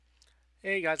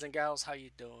Hey guys and gals, how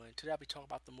you doing? Today I'll be talking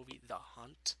about the movie The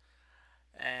Hunt,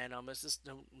 and it's this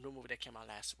new movie that came out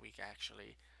last week.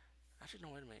 Actually, no,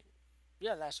 wait a minute.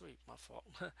 Yeah, last week. My fault.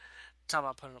 Time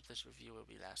I'm putting up this review will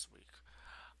be last week.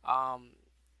 Um,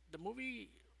 the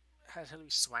movie has Hilary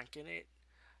Swank in it,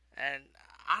 and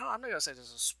I'm not gonna say this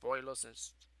is a spoiler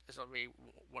since it's already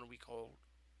 1 week old.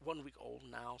 1 week old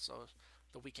now, so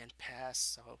the weekend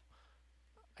passed. So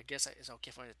I guess it's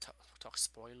okay for me to talk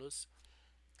spoilers.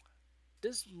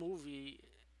 This movie,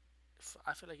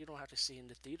 I feel like you don't have to see in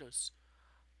the theaters.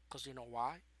 Because you know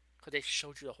why? Because they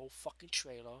showed you the whole fucking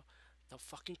trailer. The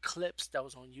fucking clips that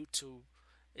was on YouTube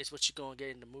is what you're going to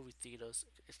get in the movie theaters.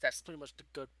 That's pretty much the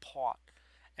good part.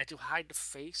 And to hide the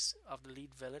face of the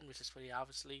lead villain, which is pretty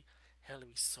obviously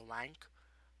Hilary Swank,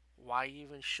 why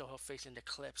even show her face in the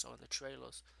clips or in the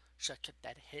trailers? Should have kept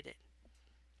that hidden,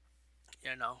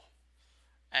 you know?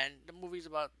 And the movie's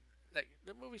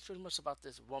pretty much about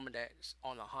this woman that's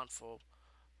on a hunt for,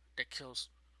 that kills.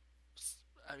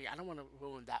 I mean, I don't want to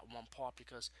ruin that one part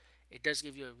because it does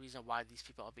give you a reason why these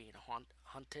people are being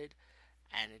hunted,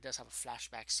 and it does have a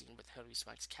flashback scene with Hilary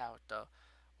Swank's character,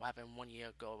 what happened 1 year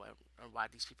ago, and why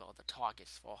these people are the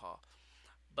targets for her.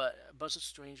 But a bunch of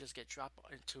strangers get dropped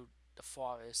into the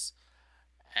forest,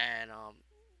 and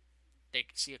they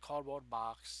see a cardboard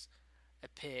box, a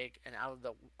pig, and out of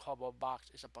the cardboard box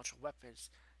is a bunch of weapons.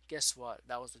 Guess what?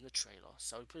 That was in the trailer,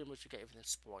 so pretty much you get everything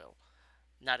spoiled.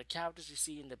 Now the characters you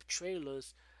see in the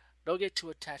trailers don't get too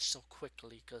attached so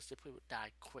quickly because they probably would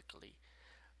die quickly.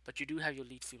 But you do have your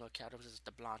lead female character, which is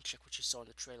the blonde chick, which you saw in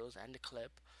the trailers and the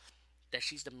clip. That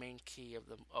she's the main key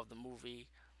of the movie,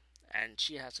 and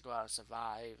she has to go out and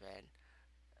survive,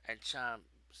 and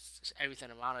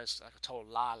everything around her is like a total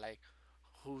lie. Like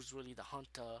who's really the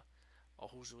hunter or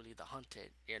who's really the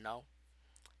hunted, you know?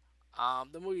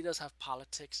 The movie does have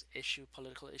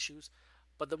political issues,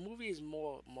 but the movie is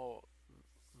more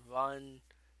run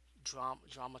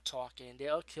drama talking.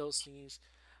 There are kill scenes,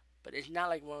 but it's not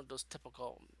like one of those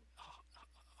typical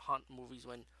hunt movies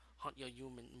when hunt your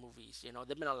human movies. You know,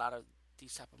 there've been a lot of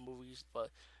these type of movies, but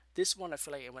this one I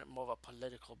feel like it went more of a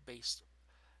political based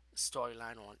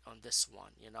storyline on this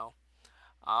one.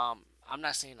 I'm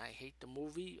not saying I hate the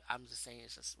movie. I'm just saying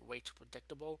it's just way too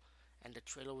predictable, and the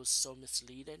trailer was so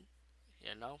misleading.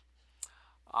 You know.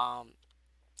 Um,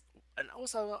 and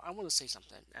also I want to say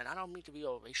something, and I don't mean to be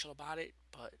all racial about it,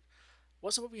 but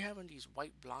what's up with we having these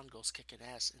white blonde girls kicking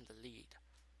ass in the lead?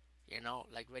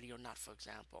 Like Ready or Not, for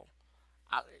example.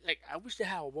 I wish they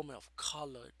had a woman of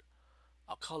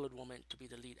a colored woman to be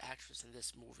the lead actress in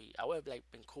this movie. I would have like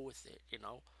been cool with it.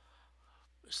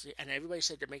 See, and everybody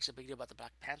said that makes a big deal about the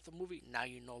Black Panther movie. Now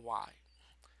you know why.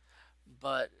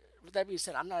 But with that being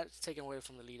said, I'm not taking away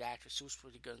from the lead actress. She was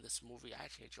pretty good in this movie. I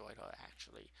actually enjoyed her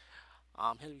actually.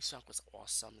 Hilary Swank was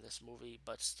awesome in this movie,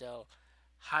 but still,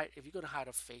 hide if you're gonna hide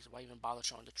her face, why even bother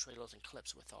showing the trailers and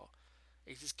clips with her?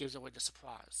 It just gives away the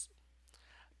surprise.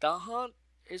 The Hunt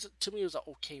is to me it was an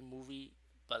okay movie,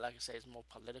 but like I said, it's more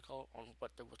political on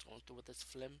what they were going through with this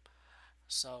film.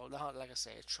 So The Hunt, like I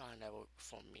said, it's trying never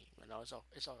for me.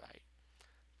 It's all right.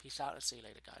 Peace out and see you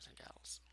later, guys and gals.